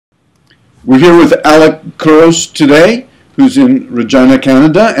We're here with Alec Couros today, who's in Regina,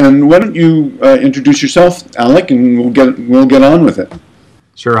 Canada. And why don't you introduce yourself, Alec, and we'll get on with it.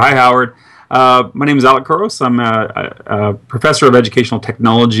 Sure. Hi, Howard. My name is Alec Couros. I'm a professor of educational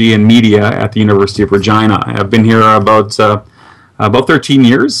technology and media at the University of Regina. I've been here about 13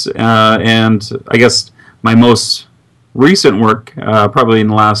 years, and I guess my most recent work, probably in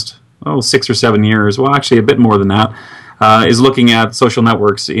the last 6 or 7 years, well, actually a bit more than that, is looking at social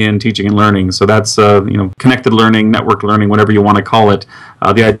networks in teaching and learning. So that's connected learning, network learning, whatever you want to call it.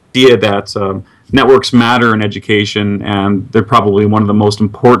 The idea that networks matter in education, and they're probably one of the most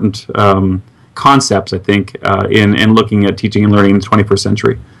important concepts, I think, in looking at teaching and learning in the 21st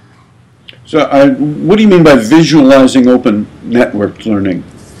century. So what do you mean by visualizing open networked learning?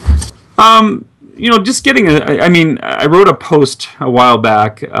 Just getting I wrote a post a while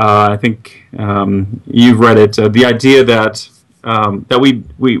back. I think you've read it. The idea that we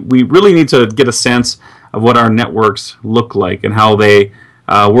really need to get a sense of what our networks look like and how they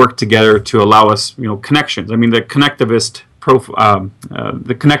work together to allow us, connections. I mean, the connectivist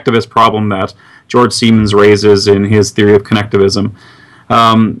problem that George Siemens raises in his theory of connectivism.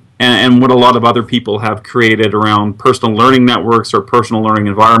 And what a lot of other people have created around personal learning networks or personal learning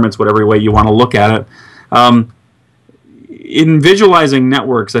environments, whatever way you want to look at it. In visualizing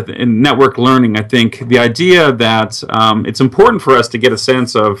networks, in network learning, I think the idea that it's important for us to get a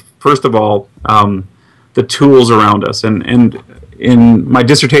sense of, first of all, the tools around us. And in my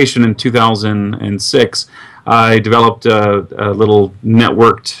dissertation in 2006, I developed a little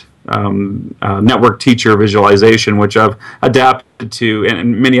network teacher visualization, which I've adapted to,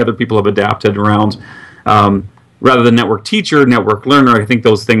 and many other people have adapted around. Rather than network teacher, network learner, I think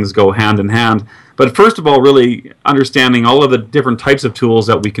those things go hand in hand. But first of all, really understanding all of the different types of tools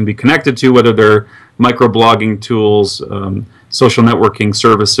that we can be connected to, whether they're microblogging tools, social networking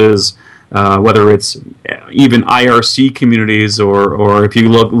services, whether it's even IRC communities, or if you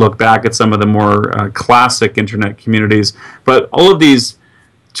look back at some of the more classic internet communities. But all of these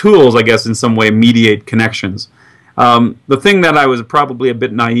tools, I guess, in some way mediate connections. The thing that I was probably a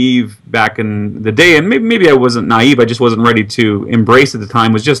bit naive back in the day, and maybe I wasn't naive, I just wasn't ready to embrace at the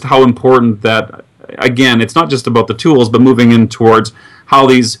time, was just how important that, again, it's not just about the tools, but moving in towards how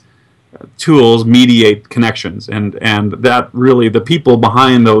these tools mediate connections, and that really the people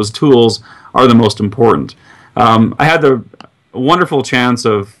behind those tools are the most important. I had the wonderful chance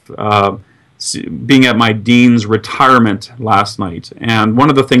of being at my dean's retirement last night, and one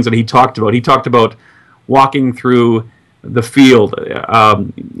of the things that he talked about walking through the field.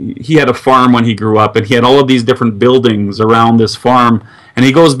 He had a farm when he grew up, and he had all of these different buildings around this farm, and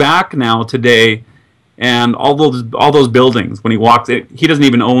he goes back now today, and all those buildings, when he walks it, he doesn't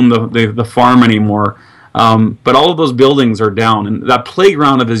even own the farm anymore, but all of those buildings are down, and that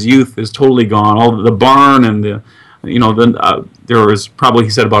playground of his youth is totally gone. All the barn and there was probably, he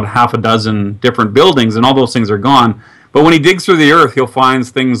said, about half a dozen different buildings, and all those things are gone. But when he digs through the earth, he'll find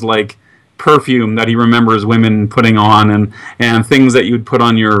things like perfume that he remembers women putting on, and things that you'd put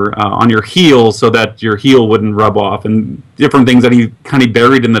on your heel so that your heel wouldn't rub off, and different things that he kind of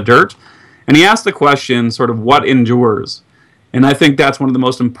buried in the dirt. And he asked the question, sort of, what endures? And I think that's one of the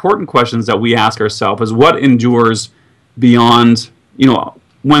most important questions that we ask ourselves, is what endures beyond,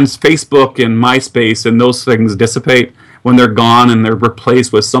 when Facebook and MySpace and those things dissipate, when they're gone and they're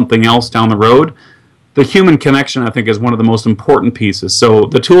replaced with something else down the road. The human connection, I think, is one of the most important pieces. So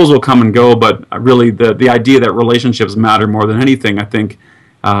the tools will come and go, but really the idea that relationships matter more than anything, I think,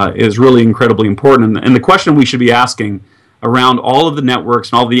 is really incredibly important. And the question we should be asking around all of the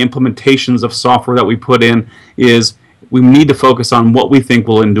networks and all the implementations of software that we put in is, we need to focus on what we think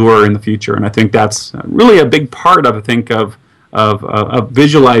will endure in the future. And I think that's really a big part of, I think, of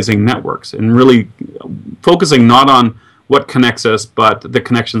visualizing networks, and really focusing not on what connects us, but the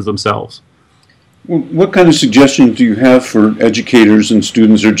connections themselves. Well, what kind of suggestions do you have for educators and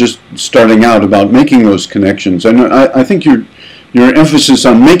students who are just starting out about making those connections? I think your emphasis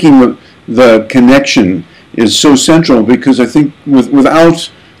on making the connection is so central, because I think without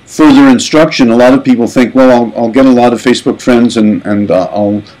further instruction, a lot of people think, well, I'll get a lot of Facebook friends, and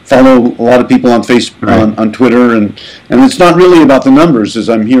I'll follow a lot of people on Facebook, right, on Twitter, and it's not really about the numbers, as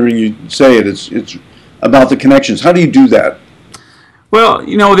I'm hearing you say it. It's about the connections. How do you do that? Well,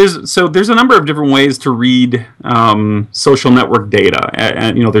 there's a number of different ways to read social network data,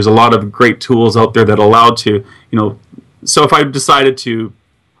 and there's a lot of great tools out there that allow to, so if I decided to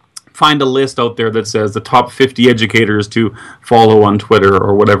find a list out there that says the top 50 educators to follow on Twitter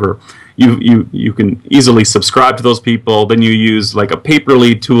or whatever, you can easily subscribe to those people. Then you use like a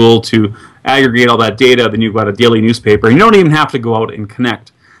Paperly tool to aggregate all that data. Then you've got a daily newspaper. You don't even have to go out and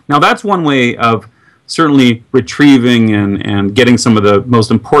connect. Now that's one way of certainly retrieving and getting some of the most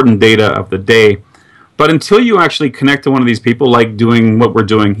important data of the day. But until you actually connect to one of these people, like doing what we're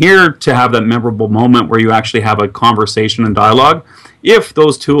doing here, to have that memorable moment where you actually have a conversation and dialogue, if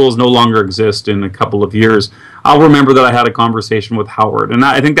those tools no longer exist in a couple of years, I'll remember that I had a conversation with Howard. And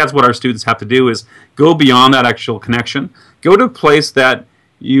I think that's what our students have to do, is go beyond that actual connection. Go to a place that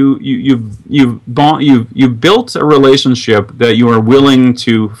you've built a relationship that you are willing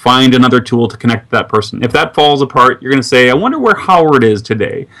to find another tool to connect to that person. If that falls apart, you're going to say, I wonder where Howard is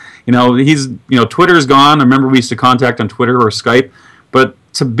today. Twitter's gone. I remember we used to contact on Twitter or Skype, but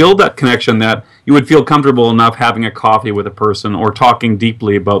to build that connection that you would feel comfortable enough having a coffee with a person or talking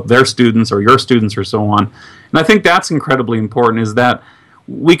deeply about their students or your students or so on. And I think that's incredibly important, is that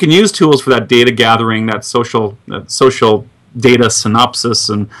we can use tools for that data gathering, that social data synopsis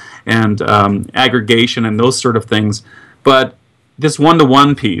and aggregation and those sort of things. But this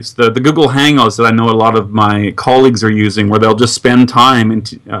one-to-one piece, the Google Hangouts that I know a lot of my colleagues are using, where they'll just spend time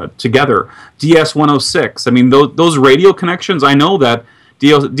together. DS106, I mean, those radio connections, I know that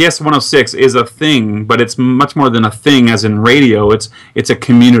DS106 is a thing, but it's much more than a thing as in radio. It's a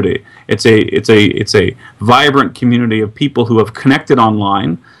community. It's a vibrant community of people who have connected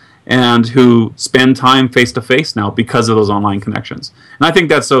online and who spend time face-to-face now because of those online connections. And I think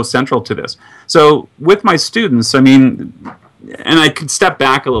that's so central to this. So with my students, I mean, and I could step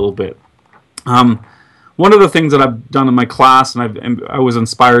back a little bit. One of the things that I've done in my class, and I was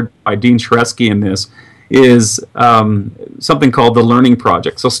inspired by Dean Sharesky in this, is something called the Learning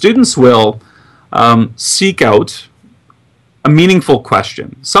Project. So students will seek out a meaningful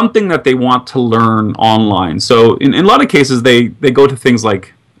question, something that they want to learn online. So in a lot of cases, they go to things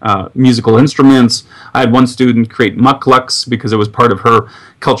like musical instruments. I had one student create muklux because it was part of her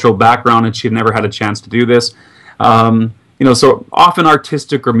cultural background and she had never had a chance to do this. So often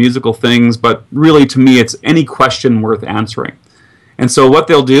artistic or musical things, but really to me it's any question worth answering. And so what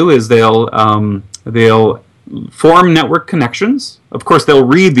they'll do is they'll form network connections. Of course, they'll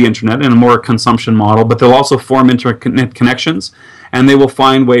read the internet in a more consumption model, but they'll also form internet connections, and they will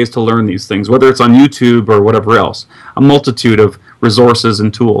find ways to learn these things, whether it's on YouTube or whatever else, a multitude of resources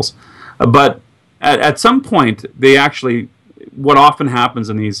and tools. But at some point, they actually, what often happens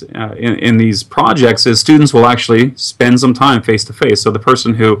in these projects is students will actually spend some time face-to-face. So the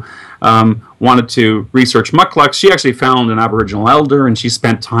person who wanted to research muklux, she actually found an Aboriginal elder and she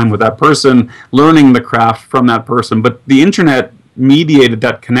spent time with that person, learning the craft from that person. But the internet mediated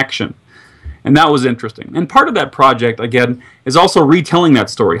that connection. And that was interesting. And part of that project, again, is also retelling that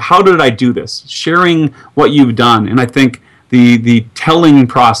story. How did I do this? Sharing what you've done. And I think the telling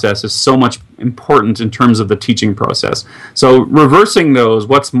process is so much important in terms of the teaching process. So reversing those,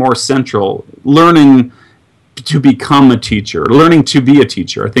 what's more central, learning to become a teacher, learning to be a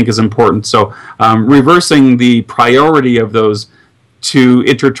teacher, I think is important. So reversing the priority of those two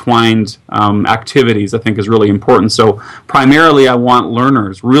intertwined activities, I think is really important. So primarily I want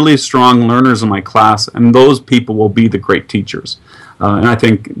learners, really strong learners in my class, and those people will be the great teachers. And I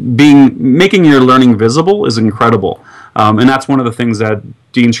think making your learning visible is incredible. And that's one of the things that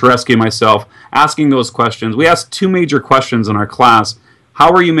Dean Sharesky and myself, asking those questions. We asked two major questions in our class. How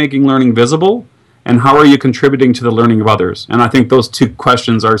are you making learning visible? And how are you contributing to the learning of others? And I think those two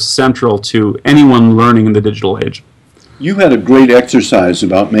questions are central to anyone learning in the digital age. You had a great exercise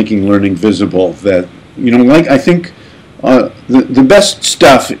about making learning visible that, I think the best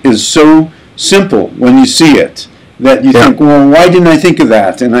stuff is so simple when you see it that you think, well, why didn't I think of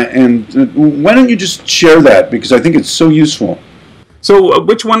that? And why don't you just share that? Because I think it's so useful. So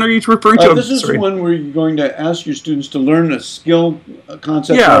which one are you referring to? This is the one where you're going to ask your students to learn a skill, a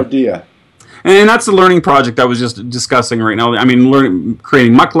concept, or idea. And that's the learning project I was just discussing right now. I mean,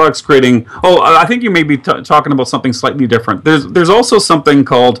 creating muklux, I think you may be talking about something slightly different. There's also something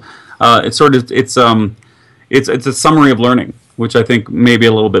called, it's a summary of learning, which I think may be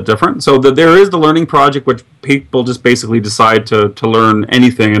a little bit different. So there is the learning project, which people just basically decide to learn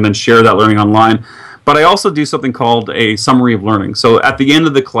anything and then share that learning online. But I also do something called a summary of learning. So at the end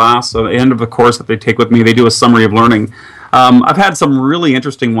of the class, at the end of the course that they take with me, they do a summary of learning. I've had some really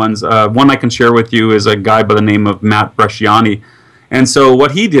interesting ones. One I can share with you is a guy by the name of Matt Bresciani. And so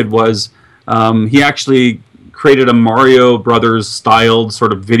what he did was he actually created a Mario Brothers styled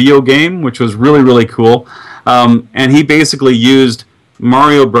sort of video game, which was really, really cool. And he basically used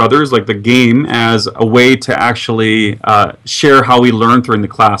Mario Brothers, like the game, as a way to actually share how he learned during the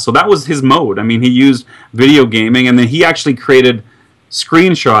class. So that was his mode. I mean, he used video gaming, and then he actually created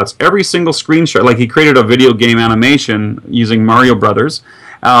screenshots, every single screenshot. Like he created a video game animation using Mario Brothers,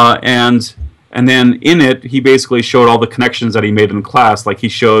 and And then in it, he basically showed all the connections that he made in class. Like he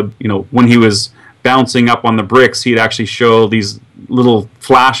showed, when he was bouncing up on the bricks, he'd actually show these little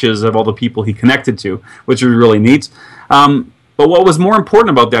flashes of all the people he connected to, which was really neat. But what was more important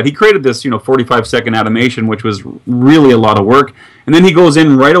about that, he created this 45-second animation, which was really a lot of work. And then he goes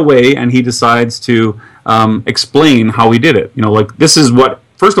in right away and he decides to explain how he did it. Like this is what,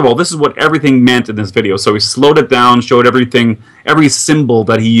 first of all, this is what everything meant in this video. So he slowed it down, showed everything, every symbol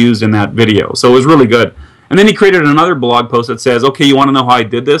that he used in that video. So it was really good. And then he created another blog post that says, okay, you want to know how I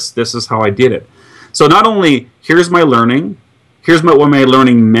did this? This is how I did it. So not only here's my learning, here's what my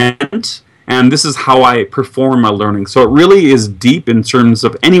learning meant, and this is how I perform my learning. So it really is deep in terms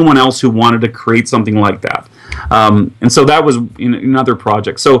of anyone else who wanted to create something like that. And so that was another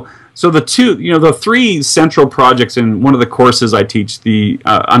project. So the three central projects in one of the courses I teach, the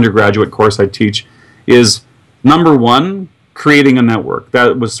undergraduate course I teach, is number one, creating a network.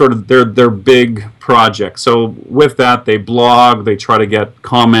 That was sort of their big project. So with that, they blog, they try to get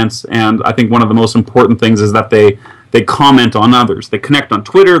comments, and I think one of the most important things is that they comment on others. They connect on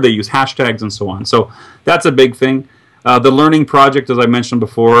Twitter, they use hashtags and so on. So that's a big thing. The learning project, as I mentioned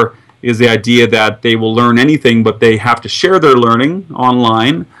before, is the idea that they will learn anything, but they have to share their learning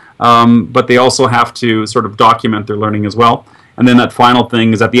online, but they also have to sort of document their learning as well. And then that final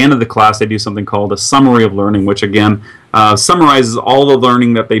thing is at the end of the class, they do something called a summary of learning, which again summarizes all the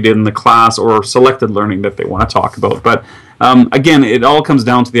learning that they did in the class or selected learning that they want to talk about. But again, it all comes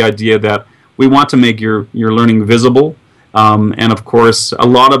down to the idea that we want to make your learning visible. And of course, a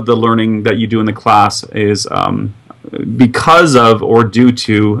lot of the learning that you do in the class is because of or due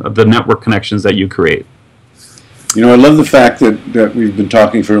to the network connections that you create. I love the fact that we've been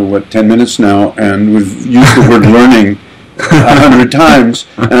talking for, 10 minutes now, and we've used the word learning 100 times,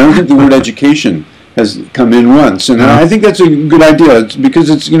 and I don't think the word education has come in once. And I think that's a good idea. It's because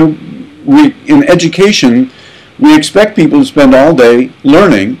it's, in education, we expect people to spend all day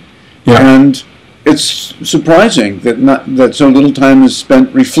learning, and it's surprising that so little time is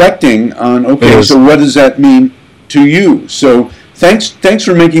spent reflecting on, okay, so what does that mean to you? So thanks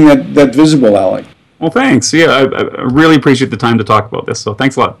for making that visible, Alec. Well, thanks. Yeah, I really appreciate the time to talk about this. So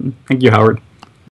thanks a lot. Thank you, Howard.